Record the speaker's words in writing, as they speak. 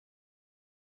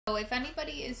So if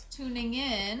anybody is tuning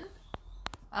in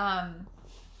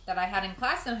that I had in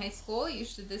class in high school,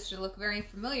 this should look very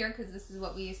familiar because this is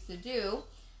what we used to do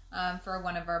for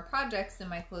one of our projects in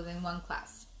my Clothing 1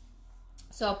 class.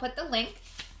 So I'll put the link.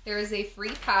 There is a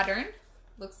free pattern.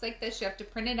 Looks like this. You have to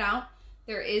print it out.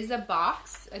 There is a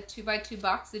box, a 2x2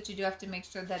 box that you do have to make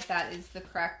sure that that is the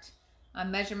correct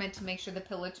measurement to make sure the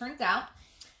pillow turns out.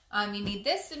 You need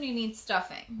this and you need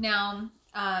stuffing. Now,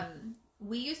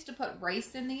 we used to put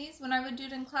rice in these when I would do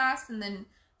it in class, and then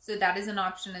so that is an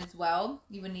option as well.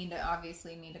 You would need to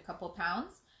obviously need a couple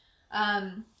pounds.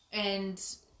 And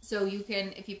so you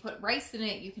can, if you put rice in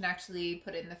it, you can actually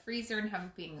put it in the freezer and have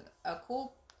it being a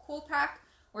cool pack,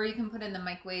 or you can put it in the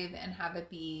microwave and have it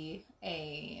be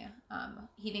a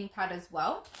heating pad as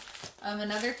well.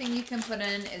 Another thing you can put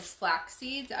in is flax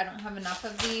seeds. I don't have enough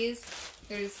of these.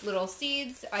 There's little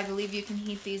seeds. I believe you can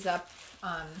heat these up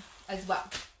as well.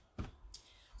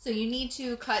 So you need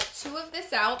to cut 2 of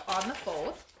this out on the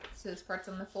fold. So this part's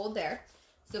on the fold there.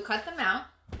 So cut them out,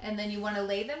 and then you want to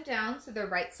lay them down so their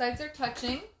right sides are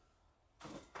touching.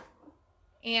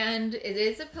 And it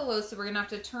is a pillow, so we're going to have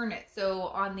to turn it. So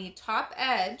on the top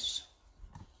edge,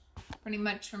 pretty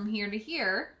much from here to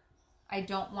here, I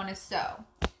don't want to sew.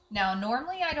 Now,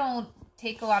 normally I don't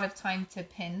take a lot of time to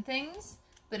pin things,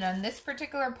 but on this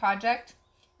particular project,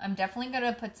 I'm definitely going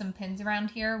to put some pins around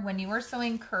here. When you are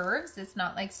sewing curves, it's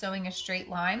not like sewing a straight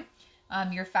line.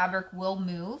 Your fabric will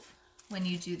move when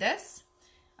you do this.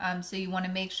 So you want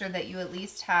to make sure that you at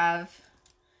least have,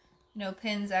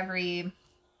 pins every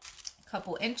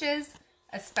couple inches,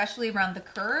 especially around the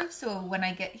curve. So when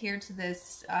I get here to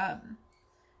this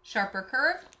sharper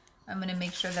curve, I'm going to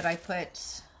make sure that I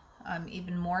put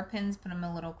even more pins, put them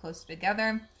a little closer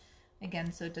together,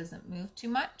 again, so it doesn't move too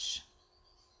much.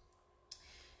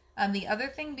 The other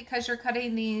thing, because you're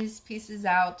cutting these pieces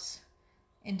out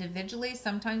individually,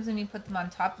 sometimes when you put them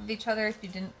on top of each other, if you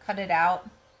didn't cut it out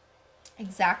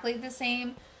exactly the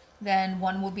same, then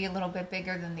one will be a little bit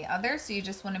bigger than the other. So you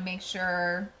just want to make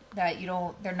sure that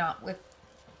they're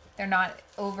not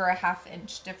over a 1/2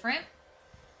 inch different,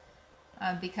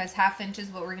 because 1/2 inch is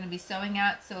what we're going to be sewing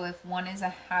at. So if one is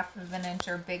a 1/2 inch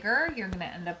or bigger, you're going to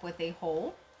end up with a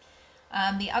hole.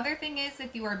 The other thing is,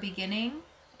 if you're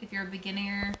a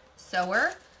beginner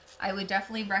sewer, I would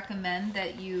definitely recommend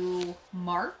that you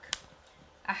mark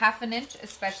a 1/2 inch,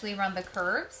 especially around the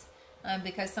curves.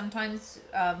 Because sometimes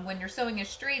when you're sewing a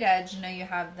straight edge, you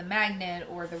have the magnet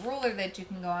or the ruler that you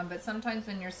can go on, but sometimes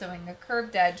when you're sewing a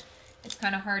curved edge, it's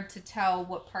kind of hard to tell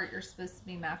what part you're supposed to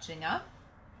be matching up.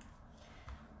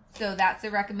 So that's a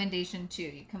recommendation too.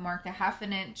 You can mark a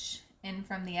 1/2 inch in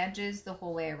from the edges the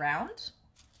whole way around.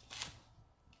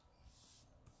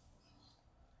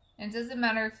 And it doesn't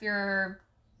matter if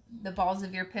the balls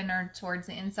of your pin are towards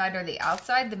the inside or the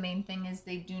outside. The main thing is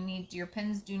your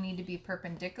pins do need to be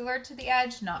perpendicular to the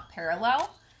edge, not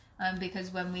parallel, because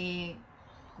when we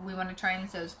want to try and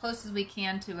sew as close as we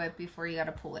can to it before you got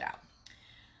to pull it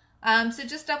out. So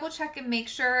just double check and make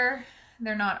sure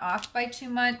they're not off by too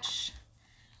much.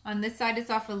 On this side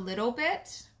it's off a little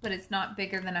bit, but it's not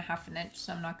bigger than a 1/2 inch,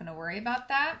 so I'm not going to worry about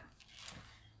that.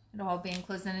 It'll all be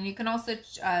enclosed in, and you can also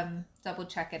double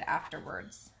check it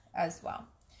afterwards as well.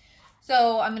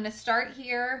 So I'm going to start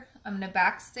here, I'm going to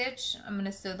back stitch, I'm going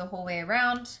to sew the whole way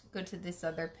around, go to this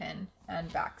other pin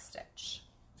and back stitch.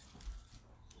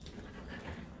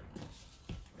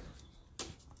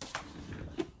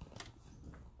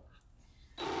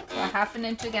 So a 1/2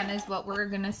 inch again is what we're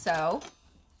going to sew.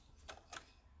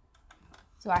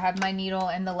 So I have my needle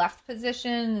in the left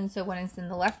position, and so when it's in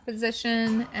the left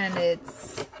position and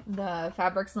the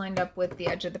fabric's lined up with the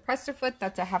edge of the presser foot,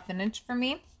 that's a 1/2 inch for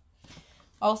me.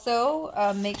 Also,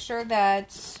 make sure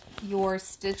that your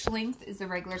stitch length is a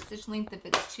regular stitch length. If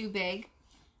it's too big,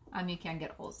 you can get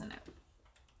holes in it.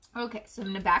 Okay, so I'm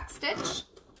going to back stitch.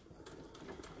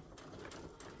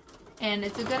 And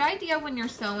it's a good idea when you're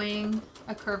sewing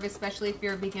a curve, especially if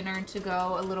you're a beginner, to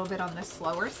go a little bit on the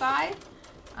slower side.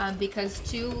 Because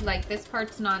like this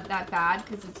part's not that bad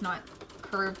because it's not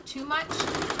curved too much.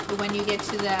 But when you get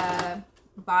to the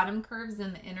bottom curves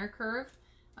and the inner curve,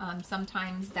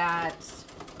 sometimes that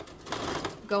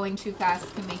going too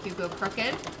fast can make you go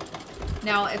crooked.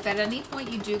 Now, if at any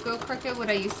point you do go crooked, what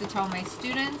I used to tell my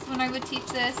students when I would teach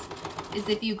this is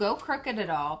if you go crooked at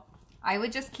all, I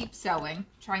would just keep sewing.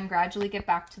 Try and gradually get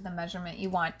back to the measurement you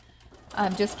want.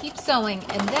 Just keep sewing,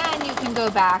 and then you can go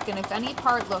back, and if any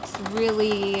part looks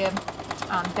really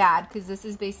bad, because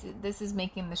this is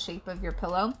making the shape of your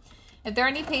pillow. If there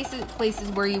are any places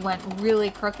where you went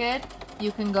really crooked,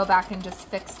 you can go back and just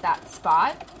fix that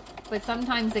spot. But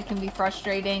sometimes it can be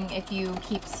frustrating if you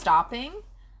keep stopping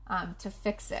to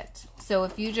fix it. So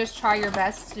if you just try your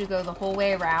best to go the whole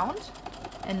way around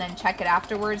and then check it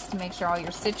afterwards to make sure all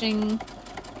your stitching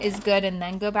is good and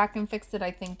then go back and fix it,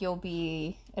 I think it'll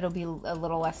be a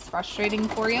little less frustrating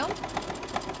for you.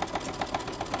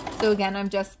 So again, I'm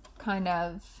just kind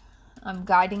of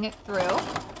guiding it through.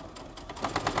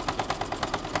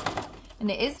 And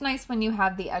it is nice when you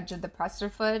have the edge of the presser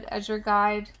foot as your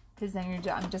guide, because then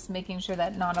I'm just making sure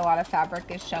that not a lot of fabric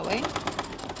is showing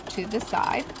to the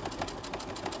side.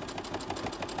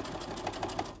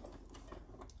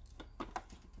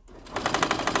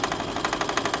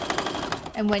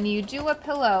 And when you do a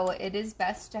pillow, it is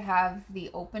best to have the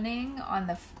opening on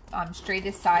the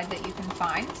straightest side that you can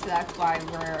find. So that's why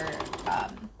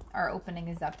our opening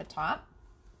is at the top.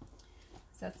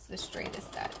 So that's the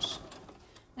straightest edge.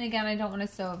 And again, I don't want to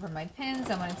sew over my pins.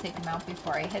 I want to take them out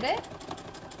before I hit it.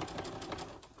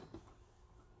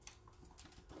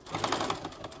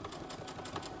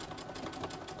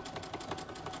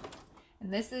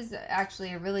 And this is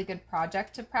actually a really good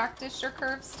project to practice your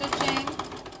curve stitching,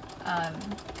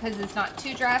 because it's not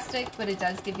too drastic, but it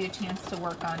does give you a chance to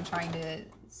work on trying to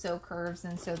sew curves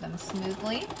and sew them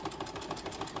smoothly.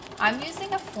 I'm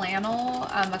using a flannel.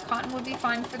 A cotton would be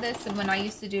fine for this, and when I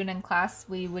used to do it in class,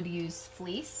 we would use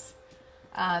fleece.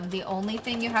 The only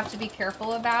thing you have to be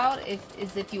careful about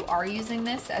is if you are using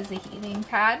this as a heating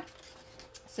pad.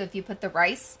 So if you put the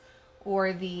rice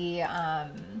or the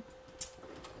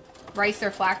rice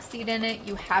or flaxseed in it,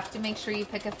 you have to make sure you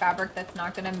pick a fabric that's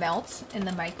not going to melt in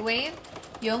the microwave.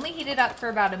 You only heat it up for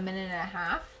about 1.5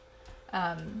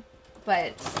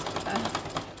 minutes.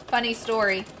 Funny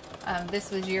story,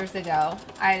 this was years ago.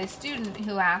 I had a student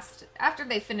who asked, after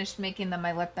they finished making them,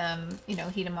 I let them,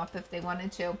 heat them up if they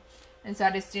wanted to. And so I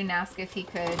had a student ask if he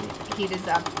could heat his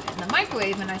up in the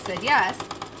microwave, and I said yes.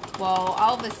 Well,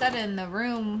 all of a sudden in the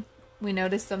room, we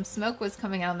noticed some smoke was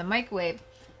coming out of the microwave.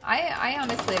 I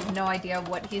honestly have no idea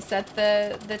what he set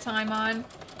the time on,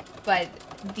 but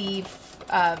the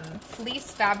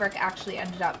fleece fabric actually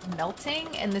ended up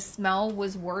melting, and the smell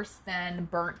was worse than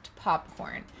burnt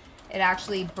popcorn. It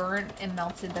actually burnt and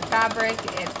melted the fabric.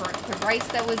 It burnt the rice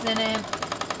that was in it.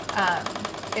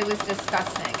 It was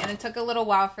disgusting, and it took a little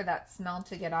while for that smell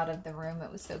to get out of the room.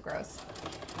 It was so gross.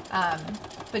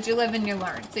 But you live and you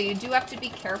learn. So you do have to be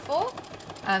careful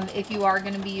if you are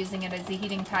going to be using it as a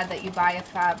heating pad, that you buy a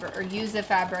fabric or use a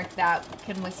fabric that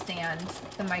can withstand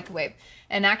the microwave.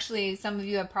 And actually, some of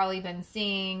you have probably been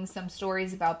seeing some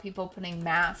stories about people putting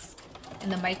masks in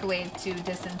the microwave to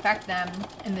disinfect them,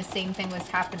 and the same thing was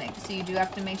happening. So you do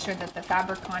have to make sure that the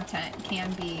fabric content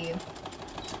can be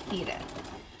heated.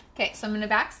 Okay, so I'm going to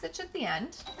back stitch at the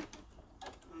end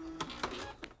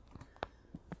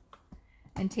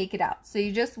and take it out. So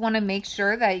you just want to make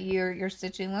sure that your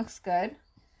stitching looks good.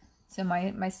 So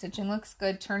my stitching looks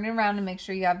good. Turn it around and make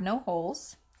sure you have no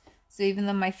holes. So even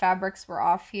though my fabrics were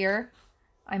off here,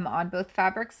 I'm on both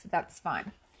fabrics, so that's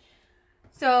fine.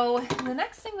 So the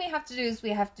next thing we have to do is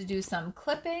we have to do some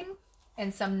clipping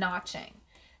and some notching.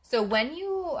 So when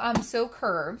you sew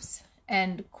curves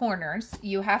and corners,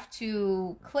 you have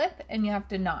to clip and you have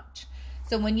to notch.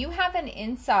 So when you have an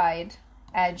inside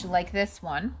edge like this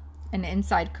one, an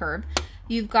inside curve,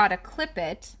 you've got to clip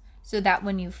it so that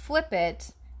when you flip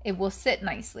it, it will sit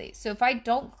nicely. So if I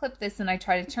don't clip this and I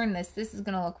try to turn this, this is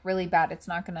going to look really bad. It's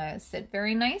not going to sit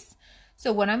very nice.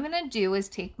 So what I'm going to do is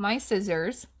take my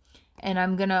scissors and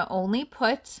I'm going to only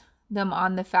put them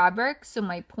on the fabric, so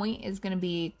my point is going to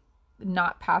be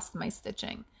not past my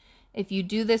stitching. If you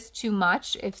do this too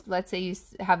much, if let's say you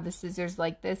have the scissors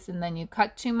like this and then you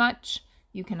cut too much,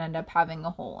 you can end up having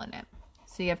a hole in it.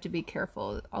 So you have to be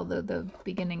careful, although the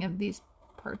beginning of these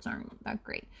parts aren't that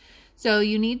great. So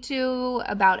you need to,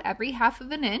 about every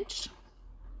 1/2 inch,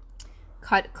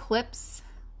 cut clips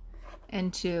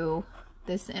into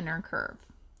this inner curve.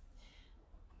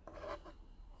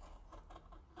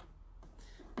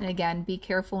 And again, be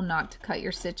careful not to cut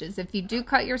your stitches. If you do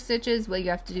cut your stitches, what you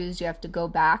have to do is you have to go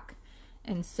back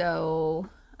and sew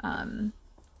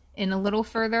in a little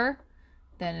further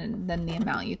than the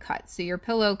amount you cut. So your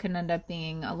pillow can end up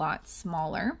being a lot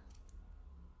smaller.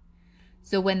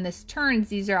 So when this turns,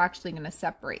 these are actually going to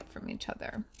separate from each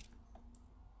other.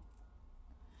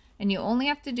 And you only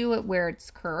have to do it where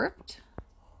it's curved.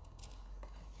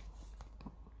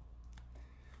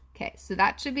 Okay, so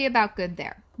that should be about good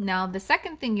there. Now the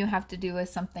second thing you have to do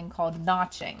is something called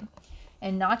notching.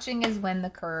 And notching is when the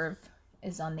curve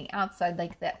is on the outside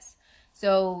like this.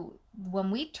 So when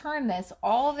we turn this,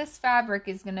 all this fabric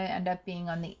is going to end up being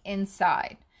on the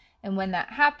inside. And when that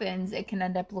happens, it can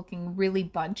end up looking really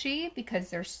bunchy because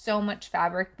there's so much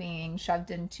fabric being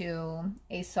shoved into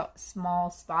a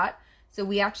small spot. So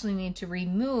we actually need to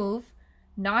remove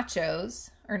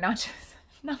notches out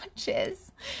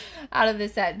of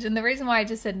this edge. And the reason why I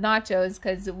just said nachos is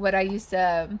because what I used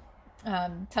to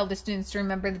tell the students to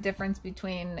remember the difference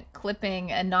between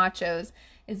clipping and nachos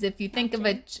is if you think of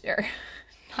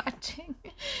notching.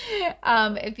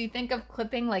 If you think of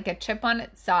clipping like a chip on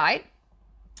its side,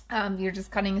 you're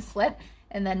just cutting a slit.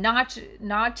 And then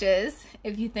notches,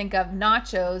 if you think of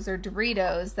nachos or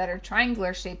Doritos that are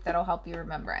triangular shaped, that'll help you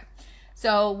remember it.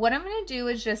 So what I'm going to do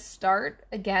is just start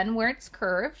again where it's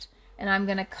curved, and I'm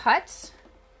going to cut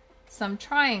some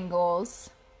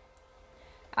triangles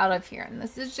out of here. And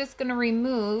this is just going to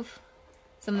remove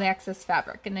some of the excess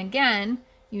fabric. And again,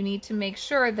 you need to make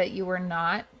sure that you are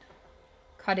not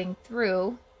cutting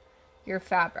through your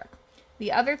fabric.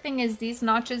 The other thing is these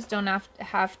notches don't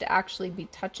have to actually be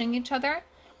touching each other.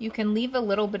 You can leave a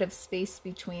little bit of space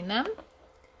between them.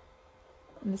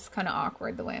 And this is kind of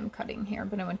awkward the way I'm cutting here,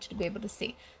 but I want you to be able to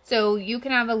see. So you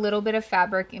can have a little bit of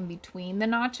fabric in between the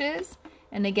notches.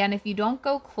 And again, if you don't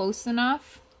go close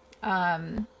enough,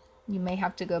 you may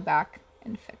have to go back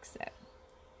and fix it.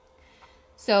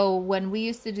 So when we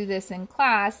used to do this in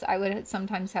class, I would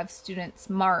sometimes have students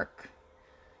mark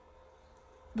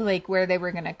like where they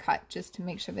were going to cut, just to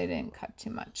make sure they didn't cut too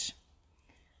much.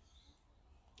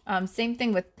 Same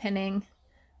thing with pinning.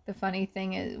 The funny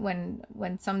thing is when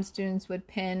some students would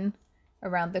pin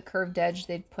around the curved edge,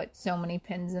 they'd put so many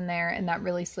pins in there, and that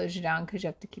really slows you down because you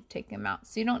have to keep taking them out.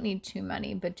 So you don't need too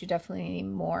many, but you definitely need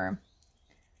more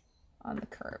on the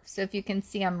curve. So if you can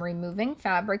see, I'm removing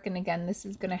fabric, and again, this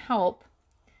is going to help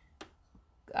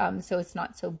so it's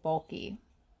not so bulky.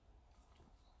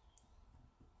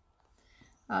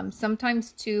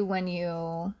 Sometimes too,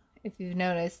 if you've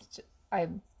noticed, I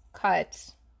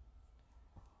cut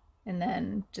and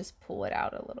then just pull it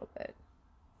out a little bit.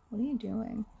 What are you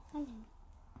doing?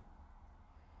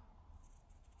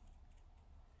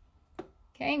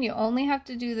 Okay, and you only have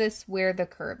to do this where the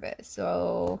curve is.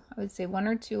 So I would say 1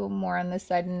 or 2 more on this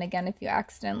side. And again, if you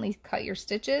accidentally cut your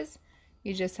stitches,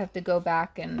 you just have to go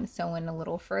back and sew in a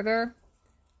little further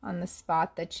on the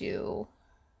spot that you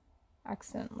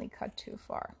accidentally cut too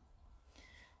far.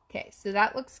 Okay, so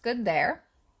that looks good there.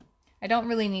 I don't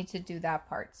really need to do that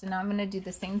part. So now I'm going to do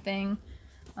the same thing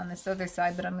on this other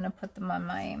side, but I'm going to put them on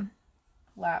my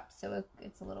lap so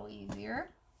it's a little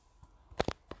easier.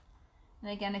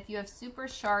 And again, if you have super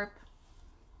sharp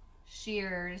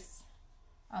shears,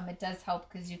 it does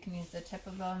help because you can use the tip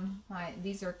of them.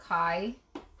 These are Kai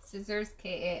scissors,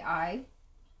 K-A-I.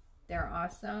 They're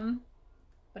awesome,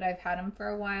 but I've had them for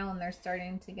a while and they're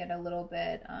starting to get a little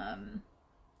bit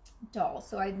dull.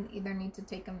 So I either need to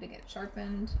take them to get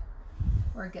sharpened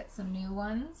or get some new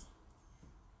ones.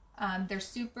 They're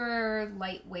super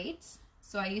lightweight.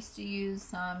 So I used to use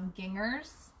some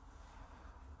Gingers.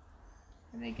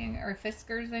 Are they Ginger or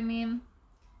Fiskars, I mean.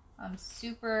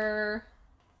 Super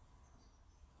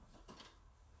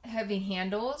heavy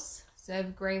handles. So I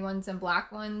have gray ones and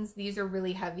black ones. These are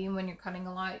really heavy. When you're cutting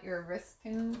a lot, your wrist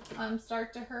can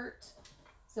start to hurt.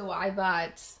 So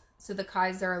so the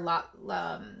Kais are a lot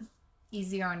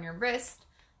easier on your wrist.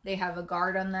 They have a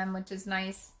guard on them, which is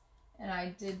nice. And I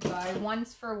did buy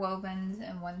ones for wovens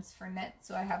and ones for knit.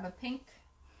 So I have a pink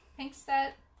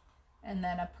set and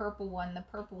then a purple one. The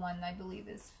purple one, I believe,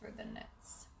 is for the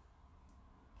knits.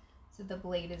 So the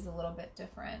blade is a little bit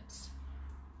different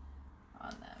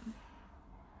on them.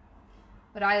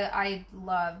 But I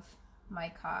love my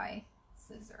Kai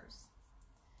scissors.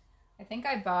 I think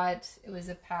I bought, it was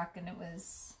a pack and it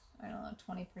was, I don't know,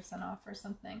 20% off or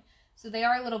something. So they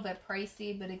are a little bit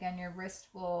pricey, but again, your wrist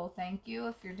will thank you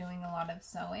if you're doing a lot of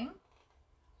sewing.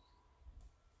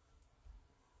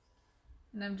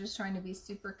 And I'm just trying to be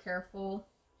super careful.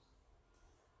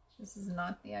 This is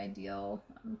not the ideal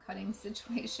cutting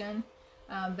situation,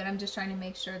 but I'm just trying to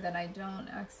make sure that I don't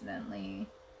accidentally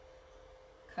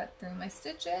cut through my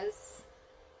stitches.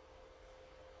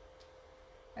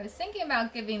 I was thinking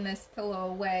about giving this pillow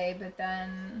away, but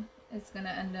then it's going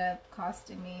to end up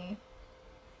costing me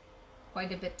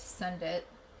quite a bit to send it.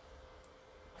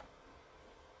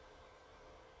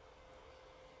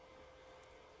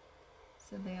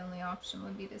 So the only option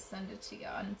would be to send it to you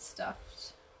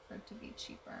unstuffed for it to be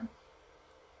cheaper.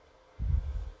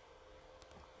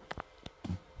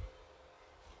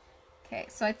 Okay,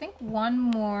 so I think one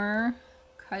more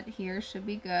cut here should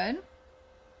be good.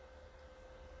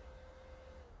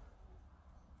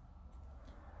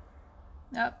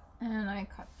 Yep, and I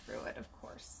cut through it, of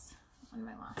course, on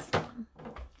my last one.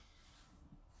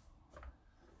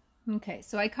 Okay,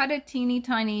 so I cut a teeny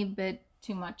tiny bit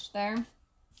too much there.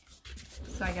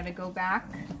 So I gotta go back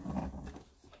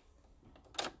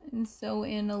and sew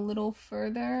in a little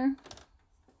further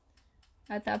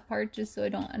at that part, just so I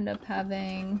don't end up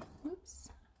having, oops,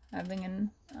 having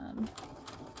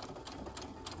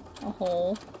a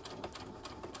hole.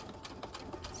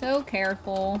 So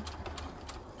careful.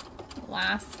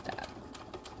 Last step.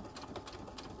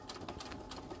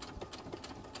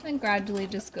 Then gradually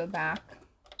just go back.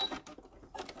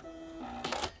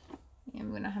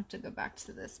 I'm gonna have to go back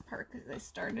to this part because I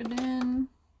started in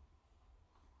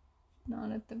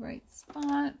not at the right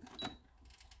spot.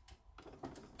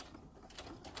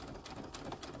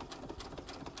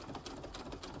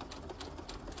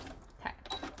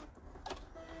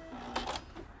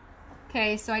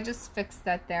 Okay, so I just fixed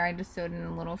that there. I just sewed in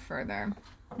a little further.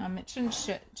 It shouldn't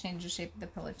change the shape of the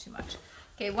pillow too much.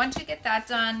 Okay, once you get that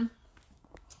done,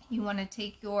 you want to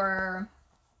take your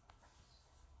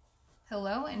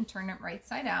pillow and turn it right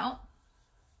side out.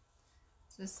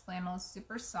 So this flannel is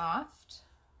super soft.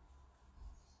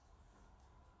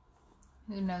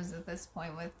 Who knows at this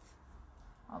point, with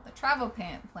all the travel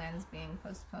plans being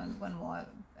postponed, when we'll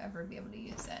ever be able to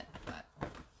use it. But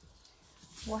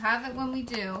we'll have it when we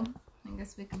do. I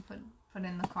guess we can put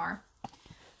in the car.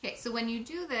 Okay, so when you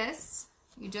do this,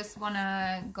 you just want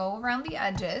to go around the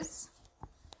edges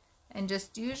and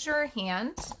just use your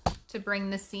hand to bring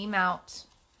the seam out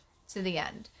to the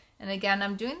end. And again,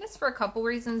 I'm doing this for a couple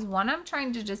reasons. One, I'm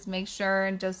trying to just make sure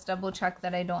and just double check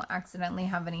that I don't accidentally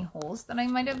have any holes that I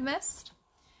might have missed.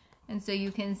 And so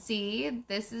you can see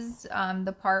this is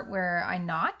the part where I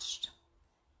notched,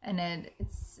 and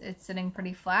it's sitting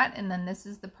pretty flat, and then this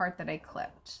is the part that I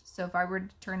clipped. So if I were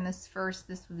to turn this first,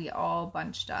 this would be all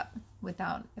bunched up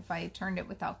if I turned it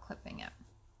without clipping it.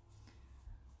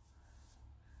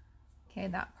 Okay,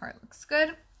 that part looks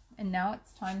good. And now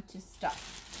it's time to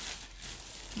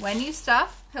stuff. When you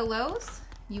stuff pillows,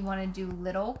 you want to do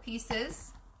little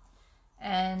pieces.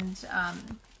 And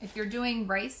if you're doing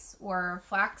rice or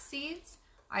flax seeds,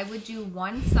 I would do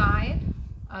one side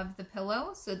of the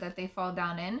pillow so that they fall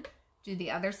down in, do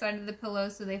the other side of the pillow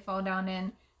so they fall down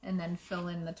in, and then fill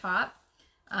in the top.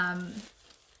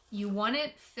 You want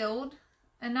it filled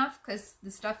enough because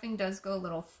the stuffing does go a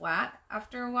little flat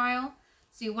after a while.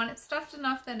 So you want it stuffed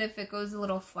enough that if it goes a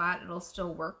little flat, it'll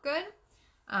still work good,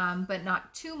 but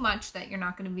not too much that you're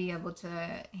not going to be able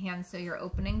to hand sew your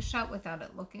opening shut without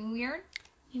it looking weird.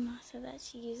 Mima said that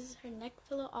she uses her neck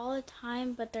pillow all the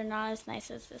time, but they're not as nice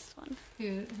as this one.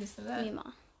 Who said that?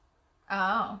 Mima.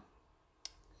 Oh.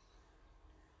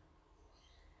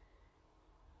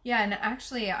 Yeah, and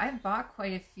actually I've bought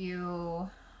quite a few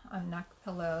neck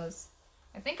pillows.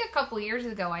 I think a couple years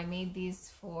ago I made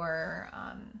these for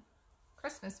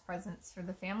Christmas presents for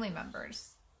the family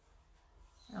members.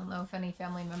 I don't know if any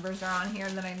family members are on here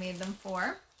that I made them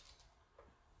for.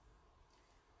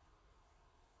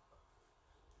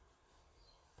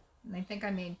 And I think I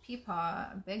made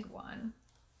Peepaw a big one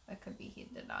that could be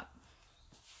heated up.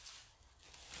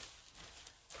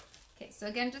 Okay, so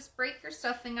again, just break your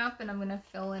stuffing up, and I'm going to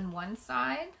fill in one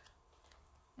side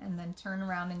and then turn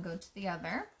around and go to the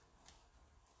other.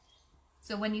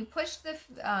 So when you push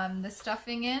the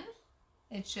stuffing in,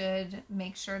 it should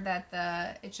make sure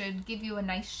that it should give you a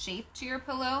nice shape to your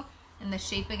pillow, and the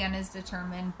shape again is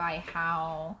determined by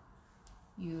how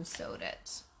you sewed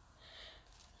it.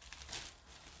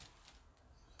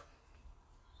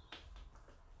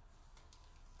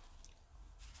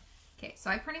 Okay,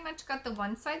 so I pretty much got the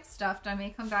one side stuffed. I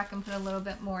may come back and put a little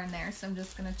bit more in there, so I'm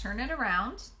just going to turn it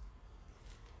around,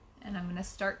 and I'm going to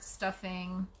start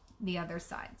stuffing the other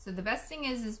side. So the best thing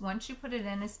is once you put it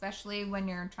in, especially when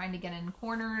you're trying to get in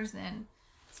corners and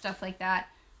stuff like that,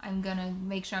 I'm going to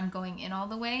make sure I'm going in all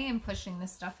the way and pushing the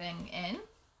stuffing in.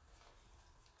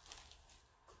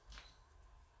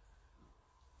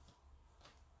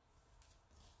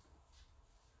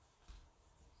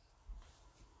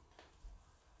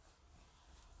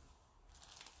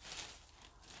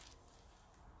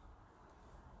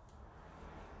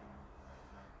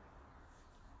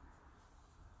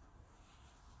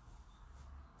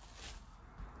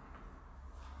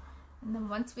 And then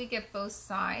once we get both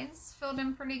sides filled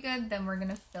in pretty good, then we're going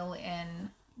to fill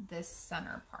in this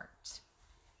center part.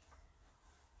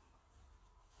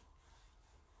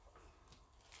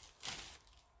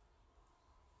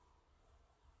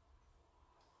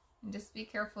 And just be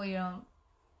careful you don't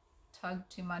tug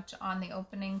too much on the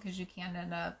opening because you can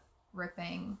end up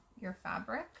ripping your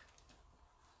fabric.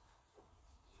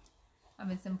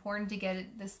 It's important to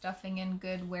get the stuffing in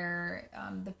good where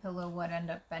the pillow would end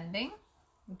up bending,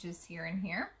 which is here and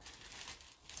here.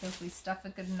 So if we stuff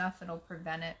it good enough, it'll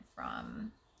prevent it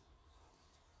from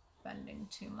bending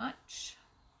too much.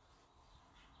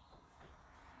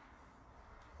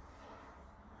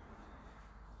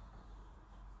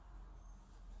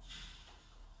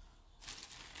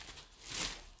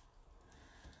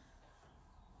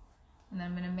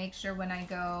 make sure when I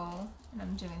go and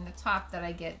I'm doing the top that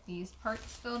I get these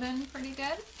parts filled in pretty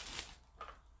good.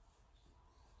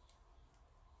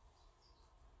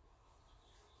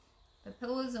 The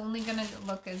pillow is only going to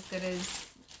look as good as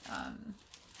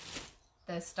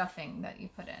the stuffing that you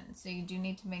put in. So you do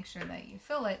need to make sure that you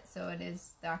fill it so it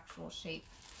is the actual shape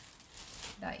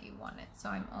that you want it. So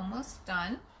I'm almost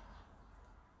done.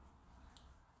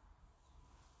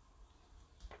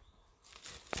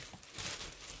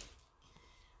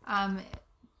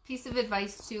 Piece of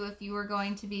advice too, if you are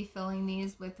going to be filling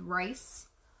these with rice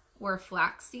or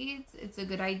flax seeds, it's a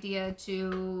good idea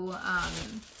to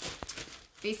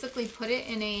basically put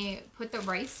the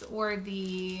rice or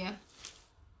the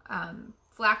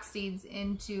flax seeds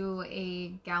into a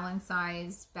gallon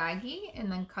size baggie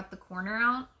and then cut the corner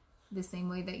out the same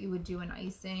way that you would do an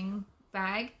icing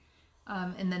bag.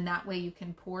 And then that way you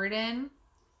can pour it in,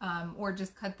 or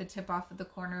just cut the tip off of the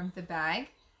corner of the bag.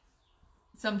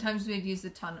 Sometimes we'd use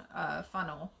a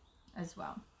funnel as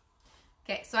well.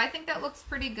 Okay, so I think that looks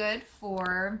pretty good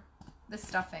for the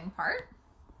stuffing part.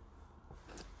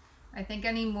 I think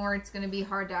anymore it's going to be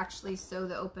hard to actually sew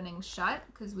the opening shut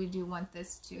because we do want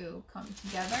this to come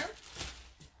together.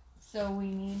 So we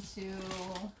need to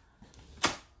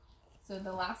sew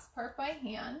the last part by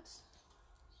hand.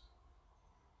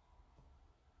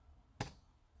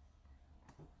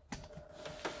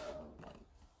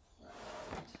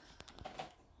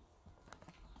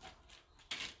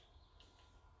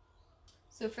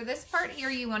 So for this part here,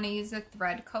 you want to use a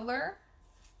thread color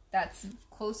that's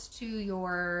close to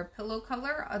your pillow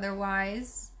color.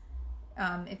 Otherwise,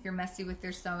 if you're messy with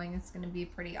your sewing, it's going to be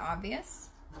pretty obvious.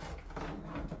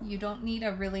 You don't need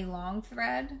a really long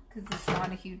thread because it's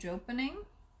not a huge opening.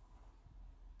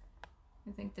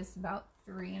 I think this is about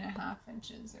 3.5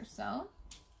 inches or so.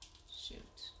 Shoot,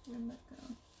 where'd that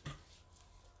go? Do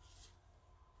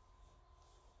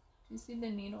you see the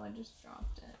needle? I just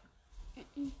dropped it.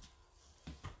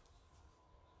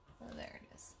 Oh, there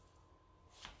it is.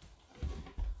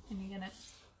 Can you get it?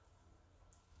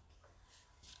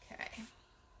 Okay.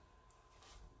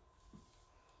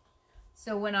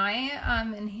 So when I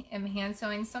am hand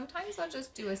sewing, sometimes I'll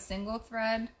just do a single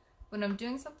thread. When I'm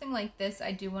doing something like this,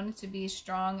 I do want it to be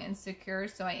strong and secure,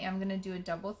 so I am going to do a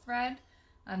double thread.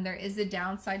 There is a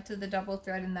downside to the double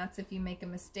thread, and that's if you make a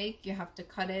mistake, you have to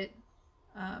cut it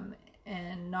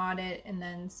and knot it and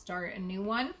then start a new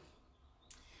one.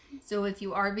 So if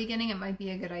you are beginning, it might be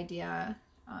a good idea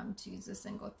to use a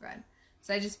single thread.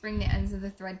 So I just bring the ends of the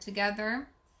thread together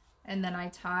and then I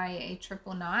tie a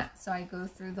triple knot. So I go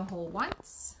through the hole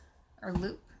once, or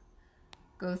loop,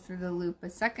 go through the loop a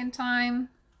second time,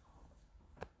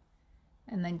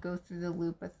 and then go through the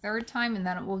loop a third time, and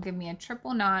then it will give me a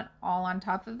triple knot all on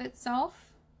top of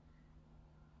itself,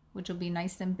 which will be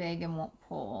nice and big and won't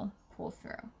pull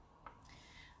through.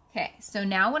 Okay, so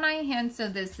now when I hand sew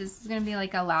this is going to be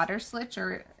like a ladder stitch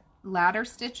or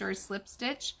a slip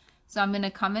stitch. So I'm going to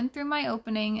come in through my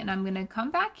opening and I'm going to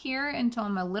come back here until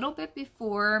I'm a little bit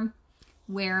before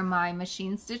where my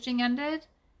machine stitching ended,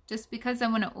 just because I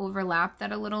want to overlap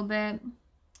that a little bit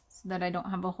so that I don't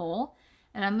have a hole.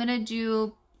 And I'm going to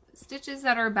do stitches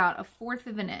that are about 1/4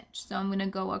 of an inch. So I'm going to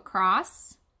go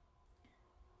across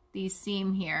the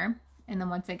seam here, and then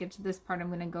once I get to this part, I'm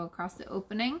going to go across the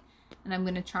opening. And I'm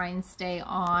going to try and stay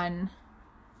on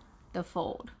the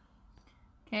fold.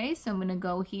 Okay, so I'm going to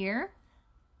go here.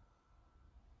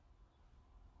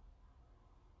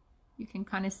 You can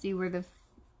kind of see where the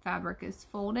fabric is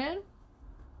folded.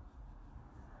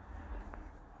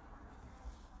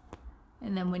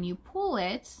 And then when you pull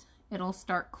it, it'll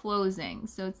start closing.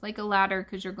 So it's like a ladder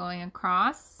because you're going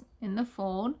across in the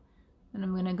fold. And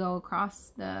I'm going to go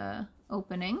across the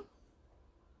opening.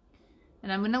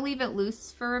 And I'm going to leave it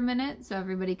loose for a minute so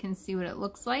everybody can see what it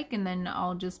looks like, and then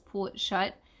I'll just pull it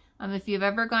shut. If you've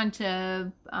ever gone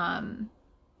to,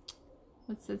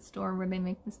 what's that store where they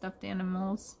make the stuffed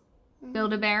animals? Mm-hmm.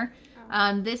 Build-A-Bear.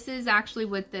 This is actually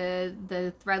what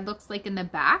the thread looks like in the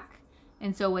back.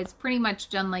 And so it's pretty much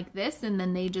done like this, and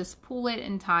then they just pull it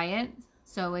and tie it.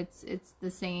 So it's the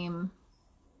same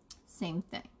thing.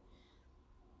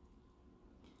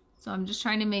 So I'm just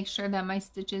trying to make sure that my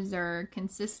stitches are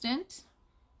consistent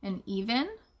and even.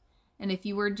 And if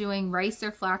you were doing rice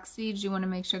or flax seeds, you want to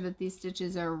make sure that these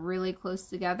stitches are really close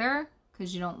together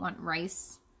because you don't want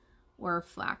rice or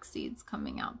flax seeds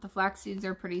coming out. The flax seeds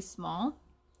are pretty small.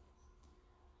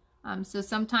 So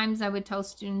sometimes I would tell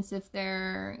students if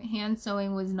their hand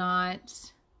sewing was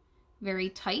not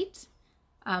very tight,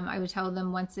 I would tell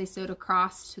them once they sewed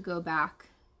across to go back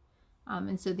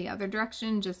and sew the other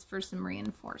direction just for some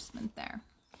reinforcement there.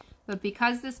 But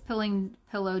because this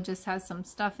pillow just has some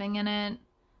stuffing in it,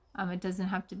 It doesn't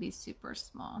have to be super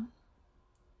small.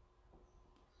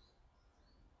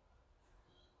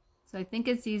 So I think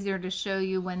it's easier to show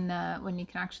you when you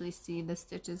can actually see the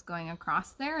stitches going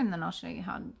across there, and then I'll show you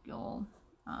how you'll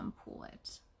pull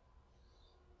it.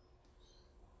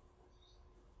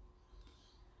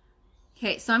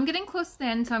 Okay, so I'm getting close to the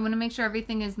end, so I want to make sure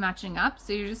everything is matching up.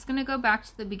 So you're just going to go back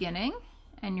to the beginning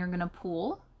and you're going to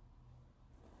pull.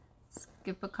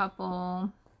 Skip a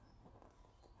couple,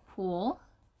 pull.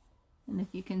 And if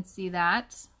you can see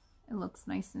that, it looks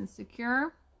nice and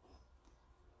secure.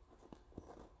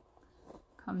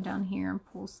 Come down here and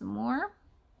pull some more.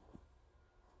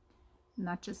 And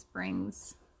that just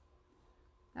brings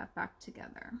that back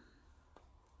together.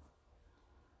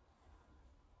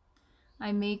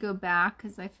 I may go back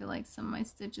because I feel like some of my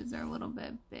stitches are a little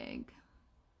bit big,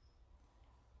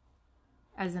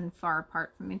 as in far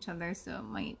apart from each other, so it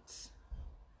might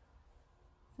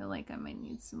feel like I might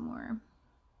need some more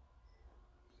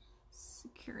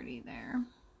security there.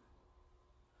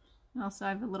 And also I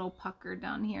have a little pucker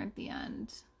down here at the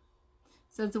end.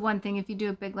 So it's the one thing, if you do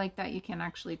it big like that, you can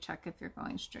actually check if you're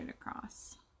going straight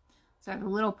across. So I have a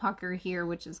little pucker here,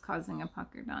 which is causing a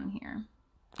pucker down here.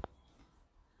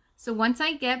 So once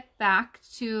I get back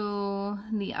to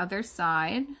the other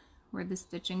side where the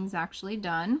stitching is actually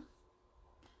done,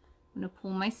 I'm going to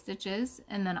pull my stitches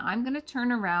and then I'm going to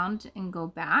turn around and go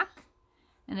back.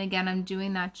 And again, I'm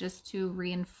doing that just to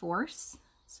reinforce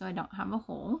so I don't have a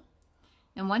hole.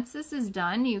 And once this is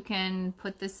done, you can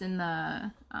put this in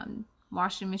the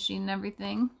washing machine and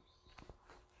everything.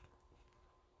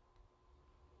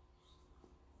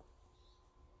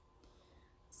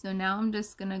 So now I'm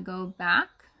just going to go back.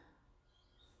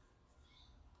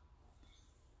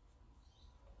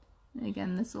 And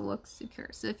again, this will look secure.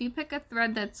 So if you pick a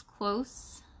thread that's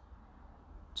close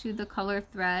to the color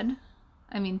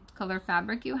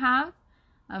fabric you have,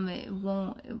 it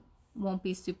won't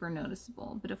be super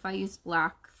noticeable. But if I use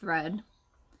black thread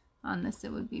on this,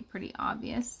 it would be pretty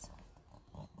obvious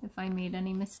if I made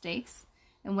any mistakes.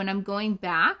 And when I'm going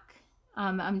back,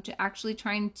 I'm actually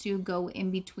trying to go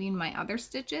in between my other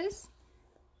stitches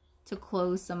to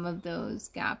close some of those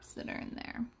gaps that are in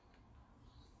there.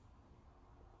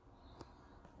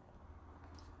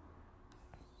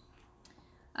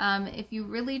 If you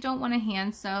really don't want to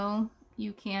hand sew,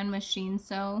 you can machine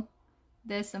sew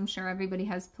this. I'm sure everybody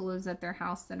has pillows at their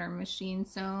house that are machine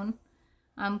sewn,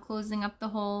 closing up the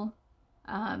hole.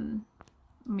 I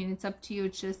mean, it's up to you.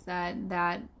 It's just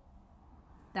that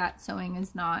sewing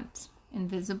is not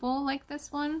invisible like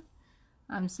this one,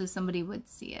 so somebody would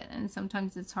see it. And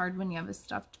sometimes it's hard when you have a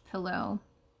stuffed pillow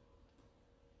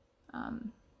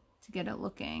to get it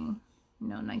looking,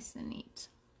 nice and neat.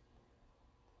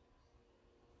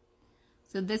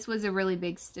 So this was a really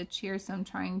big stitch here, so I'm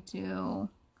trying to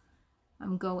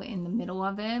go in the middle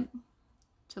of it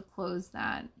to close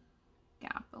that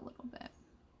gap a little bit.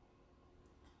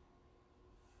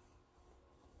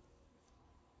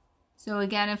 So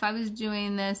again, if I was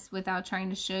doing this without trying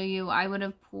to show you, I would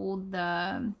have pulled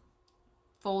the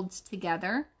folds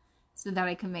together so that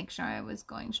I could make sure I was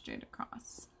going straight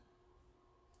across.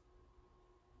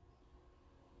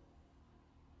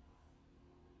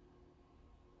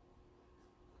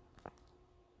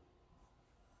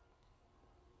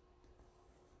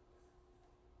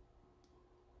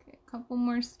 Couple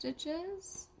more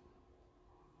stitches.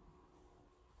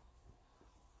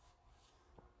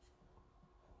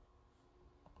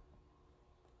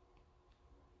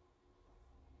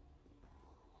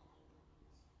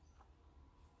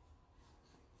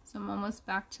 So I'm almost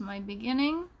back to my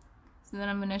beginning. So then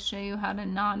I'm going to show you how to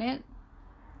knot it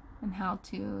and how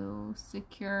to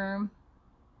secure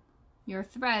your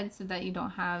thread so that you don't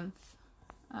have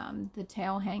the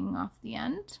tail hanging off the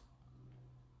end.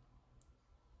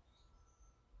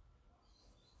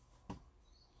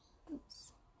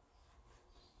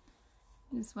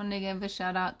 Just wanted to give a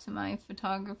shout out to my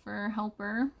photographer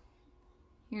helper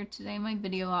here today, my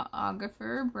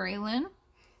videographer, Braylon.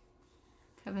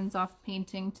 Kevin's off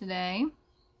painting today,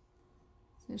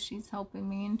 so she's helping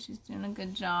me and she's doing a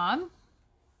good job.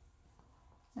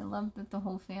 I love that the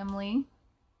whole family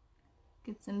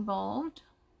gets involved.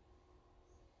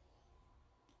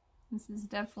 This has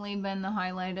definitely been the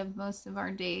highlight of most of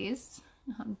our days,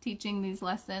 teaching these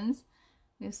lessons.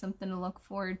 We have something to look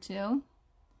forward to.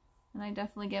 And I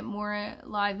definitely get more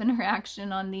live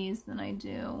interaction on these than I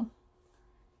do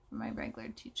for my regular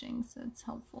teaching, so it's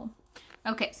helpful.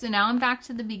 Okay, so now I'm back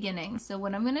to the beginning. So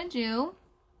what I'm going to do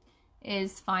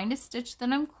is find a stitch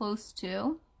that I'm close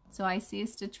to. So I see a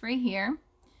stitch right here.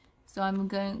 So I'm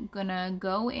gonna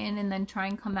go in and then try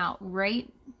and come out right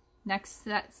next to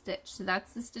that stitch. So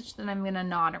that's the stitch that I'm going to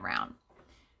knot around.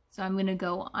 So I'm going to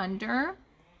go under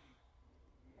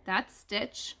that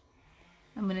stitch.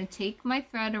 I'm going to take my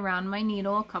thread around my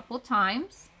needle a couple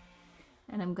times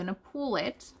and I'm going to pull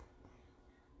it.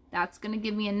 That's going to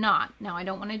give me a knot. Now I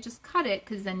don't want to just cut it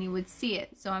because then you would see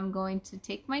it. So I'm going to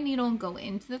take my needle and go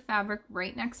into the fabric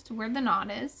right next to where the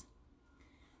knot is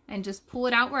and just pull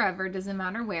it out wherever, it doesn't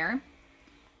matter where.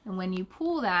 And when you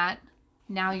pull that,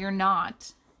 now your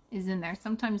knot is in there.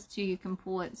 Sometimes too you can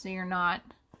pull it so your knot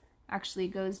actually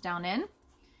goes down in.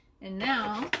 And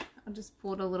now I'll just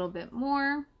pull it a little bit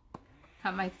more,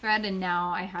 cut my thread, and now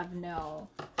I have no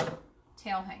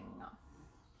tail hanging off.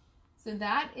 So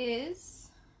that is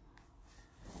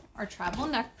our travel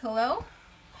neck pillow.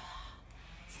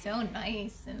 So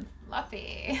nice and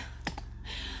fluffy.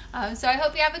 So I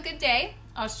hope you have a good day.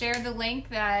 I'll share the link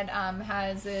that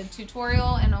has a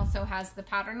tutorial and also has the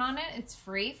pattern on it. It's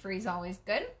free. Free is always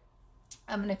good.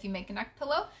 And if you make a neck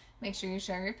pillow, make sure you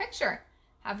share your picture.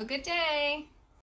 Have a good day.